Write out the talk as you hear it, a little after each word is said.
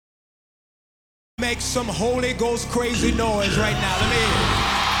Make some Holy Ghost crazy noise right now. Let me hear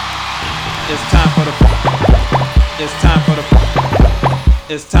it. It's time for the. It's time for the.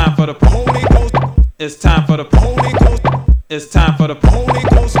 It's time for the Holy Ghost. It's time for the Holy Ghost. It's time for the Holy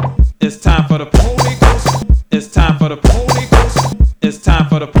Ghost. It's time for the Holy Ghost. It's time for the Holy Ghost. It's time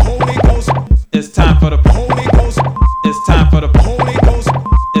for the Holy Ghost. It's time for the Holy Ghost. It's time for the Holy Ghost.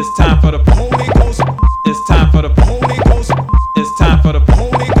 It's time for the Holy Ghost. It's time for the Holy Ghost. It's time for the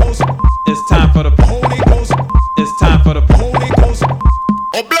Holy Ghost. It's time for the Holy Ghost. It's time for the Holy Ghost.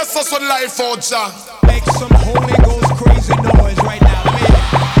 Oh, bless us with life, oh Jah. Make some Holy Ghost crazy noise right now. Let me hear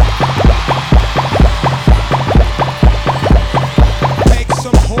it. Make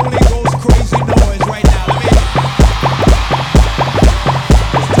some Holy Ghost crazy noise right now. Let me hear it.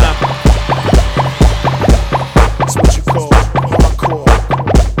 It's time. It's what you call hardcore,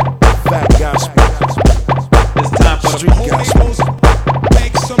 fat gospel, It's time for the street Holy gospel. Ghost.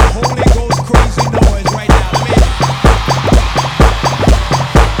 Make some Holy Ghost crazy noise right now. Let me hear it.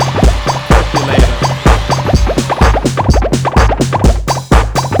 Perculator.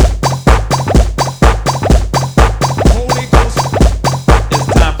 Holy Ghost. It's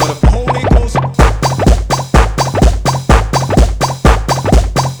time for the Holy Ghost.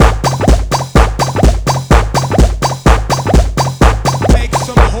 Make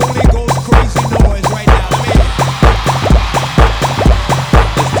some Holy Ghost crazy noise right now. Let me hear it.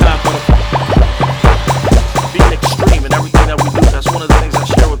 It's time for the Being extreme in everything that we do, that's one of the things I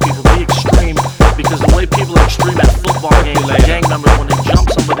share with people. Be extreme, because the way people are extreme at football games, like gang members, when they jump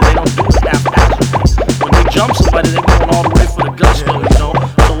somebody, they don't do it haphazardly. When they jump somebody, they're going all the way for the gusto, you know?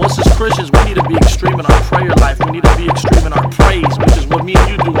 So us as Christians, we need to be extreme in our prayer life. We need to be extreme in our praise, which is what me and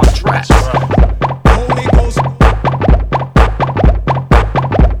you do on tracks. Holy Ghost.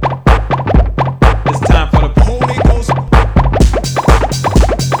 It's time for the Holy Ghost.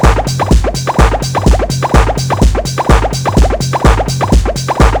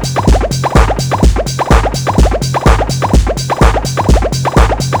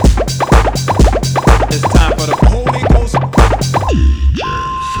 It's time for the Holy Ghost.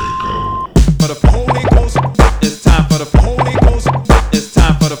 for the Holy Ghost. It's time for the Holy Ghost. It's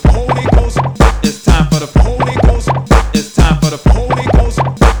time for the Holy Ghost. It's time for the Holy Ghost. It's time for the Holy Ghost.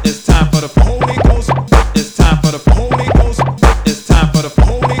 It's time for the Holy Ghost. It's time for the Holy Ghost. It's time for the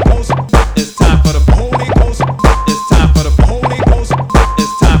Holy Ghost. It's time for the Holy Ghost. It's time for the Holy Ghost.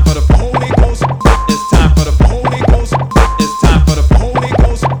 It's time for the Holy Ghost. It's time for the Holy Ghost. It's time for the Holy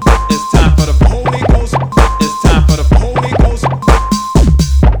Ghost. It's time for the Holy Ghost. It's time for the Holy Ghost.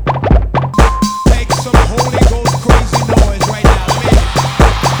 Make some Holy Ghost crazy noise right now. Let me hear it.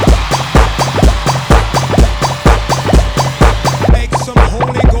 Make some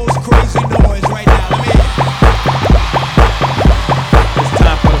Holy Ghost crazy noise right now. Let me hear it. It's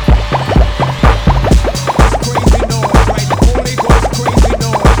time for the Crazy noise right now. Holy Ghost crazy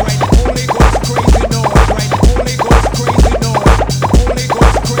noise right now. Holy Ghost crazy noise right now. Holy Ghost crazy noise. Holy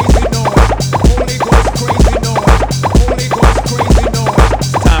Ghost crazy noise. Holy Ghost crazy noise. Holy Ghost crazy noise.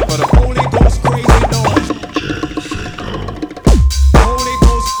 It's time for the Holy Ghost crazy noise. Holy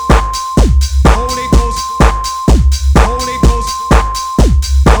Ghost. Holy Ghost. Holy Ghost.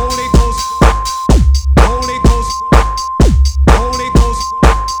 Holy Ghost. Holy Ghost. Holy Ghost.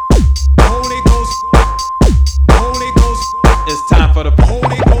 Holy Ghost. Holy Ghost. It's time for the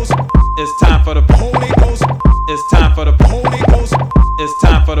Holy Ghost. It's time for the Holy Ghost. It's time for the Holy Ghost. It's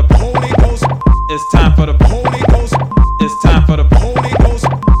time for the Holy Ghost. It's time for the Holy Ghost. It's time for the Holy Ghost.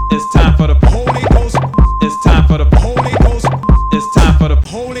 It's time for the Holy Ghost. It's time for the Holy Ghost. It's time for the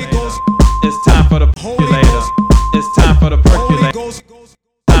Holy Ghost. It's time for the Holy perculator. Ghost. It's time for the Holy percolator. Ghost.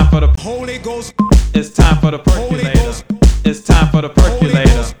 Time for the Holy Ghost. It's time for the Holy percolator. Ghost. It's time for the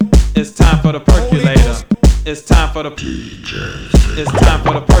percolator. It's time for the percolator. It's time for the It's time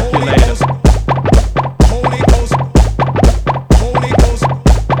for the percolator. Holy Ghost. Holy Ghost.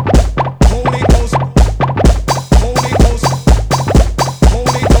 Holy Ghost. Holy Ghost.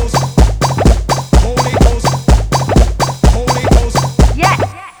 Holy Ghost. Holy Ghost. Holy Ghost. Yes,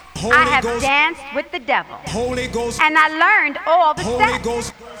 Holy I have Ghost. danced with the devil, Holy Ghost. and I learned all the Holy steps.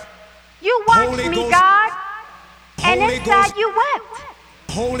 Ghost. You watched Holy me, Ghost. God, and Holy inside Ghost. you wept.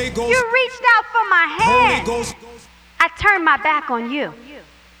 Holy Ghost. You reached out for my Holy hand. Ghost. I turned my back on you.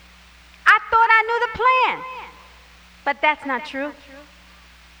 I thought I knew the plan, but that's not true.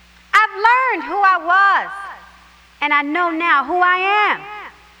 I've learned who I was, and I know now who I am.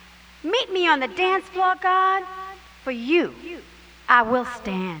 Meet me on the dance floor, God. For you, I will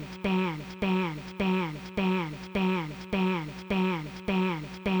stand, stand, stand, stand.